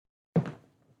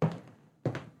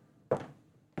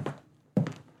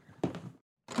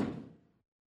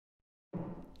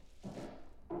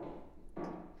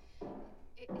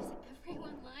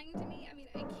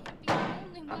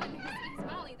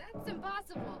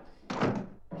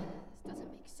This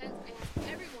doesn't make sense. I asked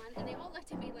everyone, and they all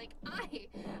looked at me like I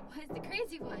was the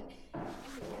crazy one.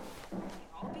 And they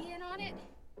all be in on it?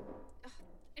 Ugh,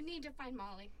 I need to find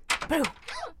Molly. Boo!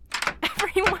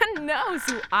 Everyone knows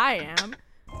who I am.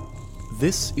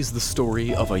 This is the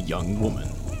story of a young woman.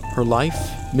 Her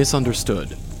life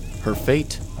misunderstood. Her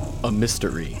fate a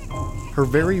mystery. Her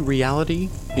very reality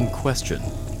in question.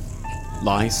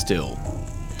 Lie still.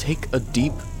 Take a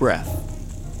deep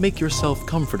breath. Make yourself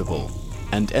comfortable.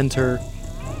 And enter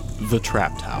The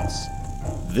Trapped House.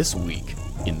 This week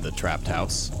in The Trapped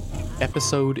House,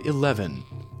 Episode 11,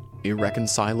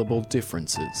 Irreconcilable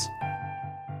Differences.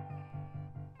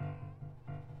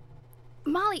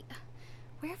 Molly,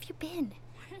 where have you been?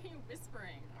 Why are you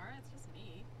whispering? Alright, it's just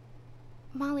me.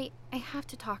 Molly, I have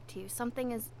to talk to you.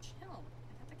 Something is... Chill.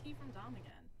 I got the key from Dom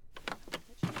again. Get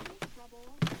you in trouble.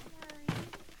 Don't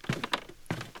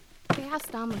worry. I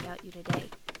asked Dom about you today.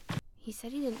 He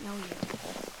said he didn't know you.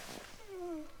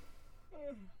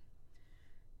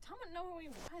 Tom wouldn't know who he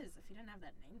was if he didn't have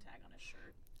that name tag on his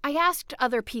shirt. I asked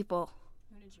other people.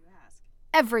 Who did you ask?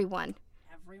 Everyone.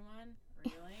 Everyone?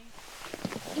 Really?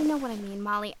 You know what I mean,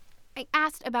 Molly. I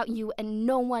asked about you and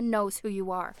no one knows who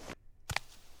you are.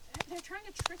 They're trying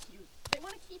to trick you. They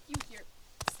want to keep you here.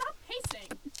 Stop pacing.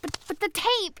 But the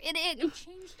tape, You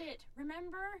changed it,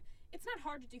 remember? It's not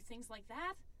hard to do things like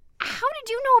that. How did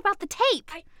you know about the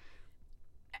tape?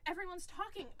 Everyone's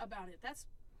talking about it. That's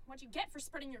what you get for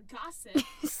spreading your gossip.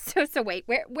 So wait,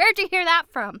 where'd you hear that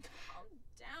from? Calm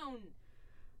down.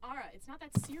 Ara, it's not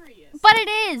that serious. But it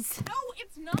is. No,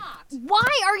 it's not.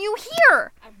 Why are you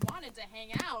here? I wanted to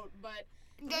hang out, but...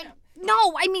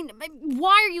 No, I mean,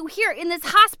 why are you here in this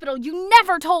hospital? You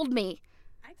never told me.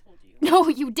 I told you. No,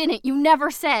 you didn't. You never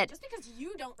said. Just because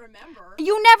you don't remember.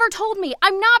 You never told me.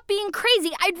 I'm not being crazy.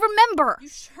 I'd remember. You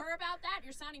sure about that?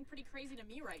 You're sounding pretty crazy to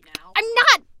me right now. I'm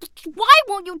not. Why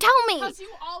won't you tell me? Because you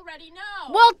already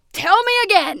know. Well, tell me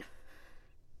again.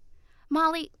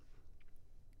 Molly,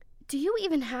 do you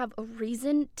even have a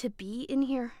reason to be in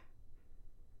here?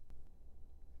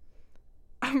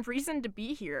 A reason to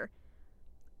be here?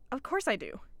 Of course I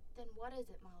do. Then what is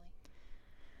it, Molly?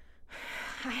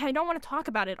 I don't want to talk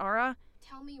about it, Ara.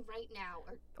 Tell me right now,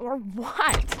 Or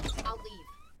what? I'll leave.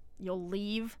 You'll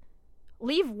leave?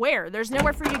 Leave where? There's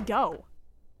nowhere for you to go.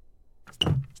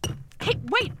 Hey,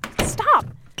 wait! Stop!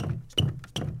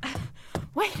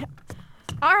 Wait!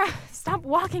 Ara, stop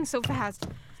walking so fast.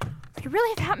 Are you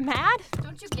really that mad?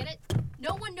 Don't you get it?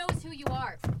 No one knows who you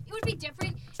are. It would be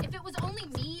different if it was only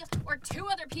me or two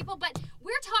other people, but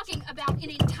we're talking about an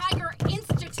entire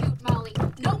institute, Molly.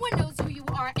 No one knows who you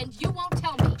are, and you won't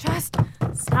tell me. Just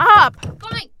stop!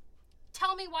 Fine.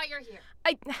 Tell me why you're here.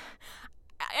 I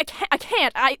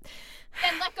can't.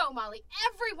 Then let go, Molly.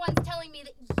 Everyone's telling me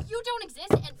that you don't exist,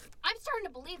 and I'm starting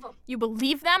to believe them. You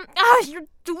believe them? You're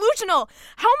delusional.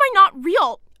 How am I not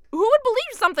real? Who would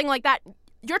believe something like that?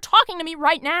 You're talking to me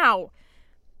right now.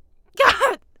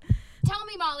 God! Tell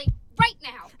me, Molly, right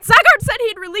now. Sagard said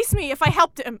he'd release me if I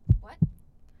helped him. What?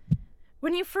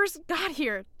 When you first got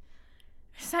here,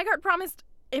 Sagard promised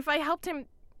if I helped him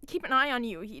keep an eye on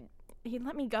you, he'd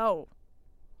let me go.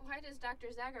 Why does Dr.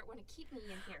 Zaggart want to keep me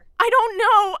in here? I don't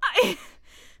know.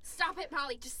 Stop it,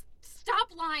 Molly. Just stop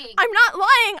lying. I'm not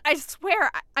lying. I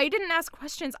swear. I didn't ask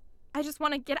questions. I just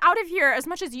want to get out of here as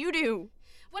much as you do.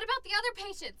 What about the other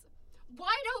patients?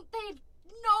 Why don't they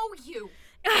know you?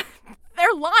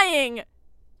 They're lying.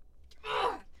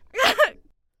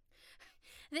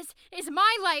 This is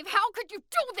my life. How could you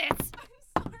do this?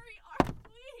 I'm sorry, Art,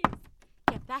 please.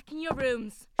 Get back in your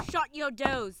rooms. Shut your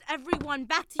doors. Everyone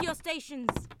back to your stations.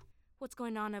 What's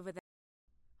going on over there?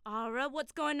 Ara,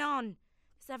 what's going on?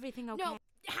 Is everything okay? No,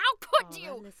 how could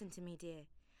Ara, you? listen to me, dear.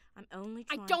 I'm only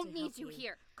I trying don't to need help you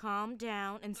here. Calm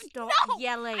down and stop No,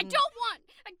 yelling. I don't want.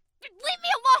 Leave me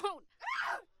alone.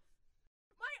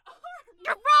 My arm.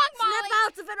 You're wrong, Snap Molly.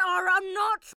 out of it, Ara. I'm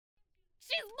not.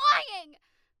 She's lying.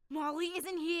 Molly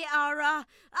isn't here, Ara.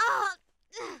 Ah!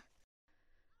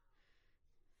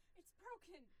 It's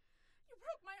broken. You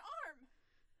broke my arm.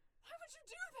 Why would you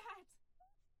do that?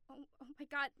 Oh my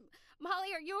God,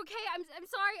 Molly, are you okay? I'm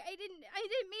sorry. I didn't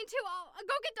mean to. I'll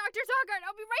go get Dr. Zaggart.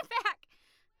 I'll be right back.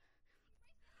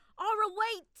 Ara,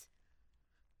 wait.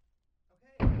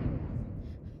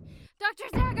 Dr.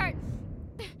 Zaggart.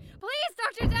 Please,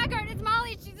 Dr. Zaggart. It's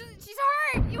Molly. She's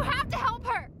hurt. You have to help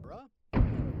her.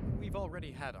 We've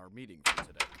already had our meeting for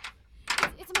today.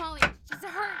 It's Molly. She's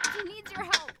hurt. She needs your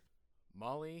help.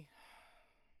 Molly,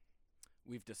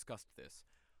 we've discussed this.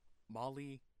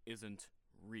 Molly isn't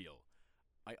real.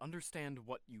 I understand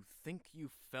what you think you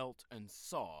felt and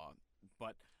saw,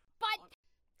 but...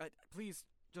 But... please,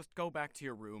 just go back to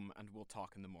your room and we'll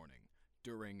talk in the morning,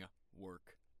 during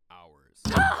work hours.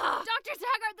 Dr.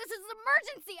 Taggart, this is an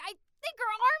emergency. I think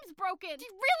her arm's broken. She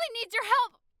really needs your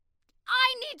help.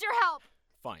 I need your help.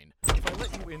 Fine. If I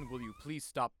let you in, will you please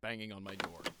stop banging on my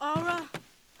door? Aura!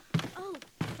 Oh,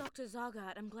 Dr.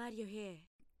 Zagat, I'm glad you're here.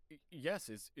 Yes,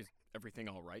 is everything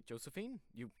all right, Josephine?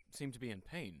 You seem to be in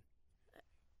pain.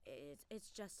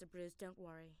 It's just a bruise, don't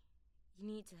worry. You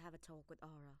need to have a talk with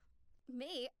Aura.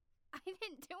 Me? I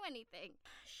didn't do anything.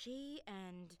 She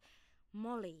and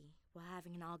Molly were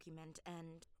having an argument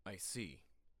and... I see.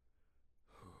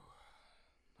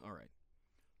 All right.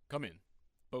 Come in,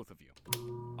 both of you.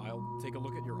 I'll take a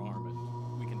look at your arm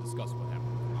and we can discuss what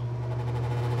happened.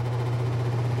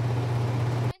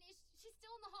 And is she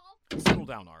still in the hall? Settle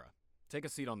down, Ara. Take a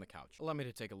seat on the couch. Allow me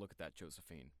to take a look at that,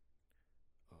 Josephine.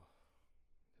 Oh,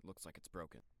 it looks like it's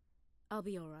broken. I'll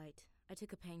be alright. I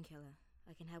took a painkiller.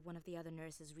 I can have one of the other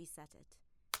nurses reset it.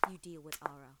 You deal with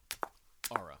Aura.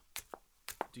 Ara,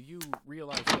 do you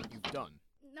realize what you've done?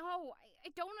 No, I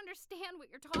don't understand what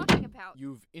you're talking about.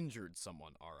 You've injured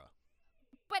someone, Ara.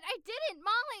 But I didn't,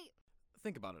 Molly.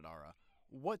 Think about it, Ara.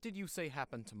 What did you say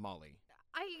happened to Molly?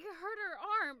 I hurt her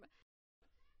arm.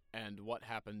 And what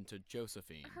happened to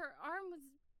Josephine? Her arm was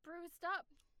bruised up.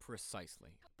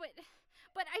 Precisely.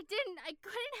 But I didn't. I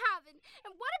couldn't have it.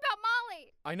 And what about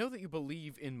Molly? I know that you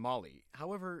believe in Molly.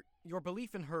 However, your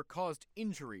belief in her caused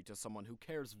injury to someone who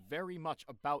cares very much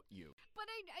about you. But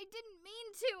I didn't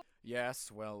mean to.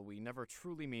 Yes, well, we never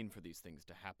truly mean for these things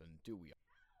to happen, do we?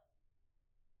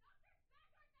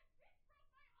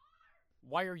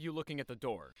 Why are you looking at the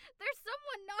door? There's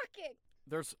someone knocking.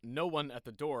 There's no one at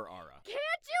the door, Ara. Can't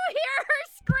you hear her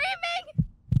screaming?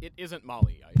 It isn't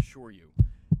Molly, I assure you.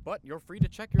 But you're free to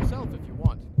check yourself if you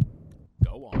want.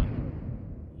 Go on.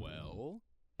 Well?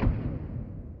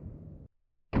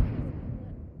 Out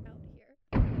here.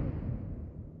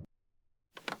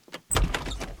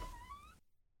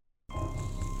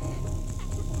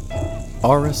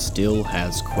 Ara still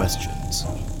has questions.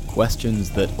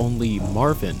 Questions that only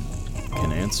Marvin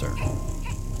can answer.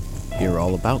 Hear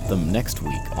all about them next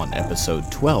week on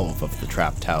episode 12 of The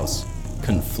Trapped House,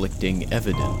 Conflicting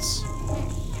Evidence.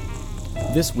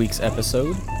 This week's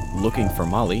episode, Looking for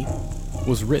Molly,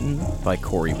 was written by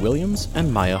Corey Williams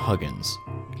and Maya Huggins,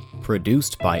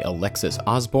 produced by Alexis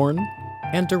Osborne,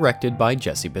 and directed by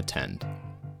Jesse Batend.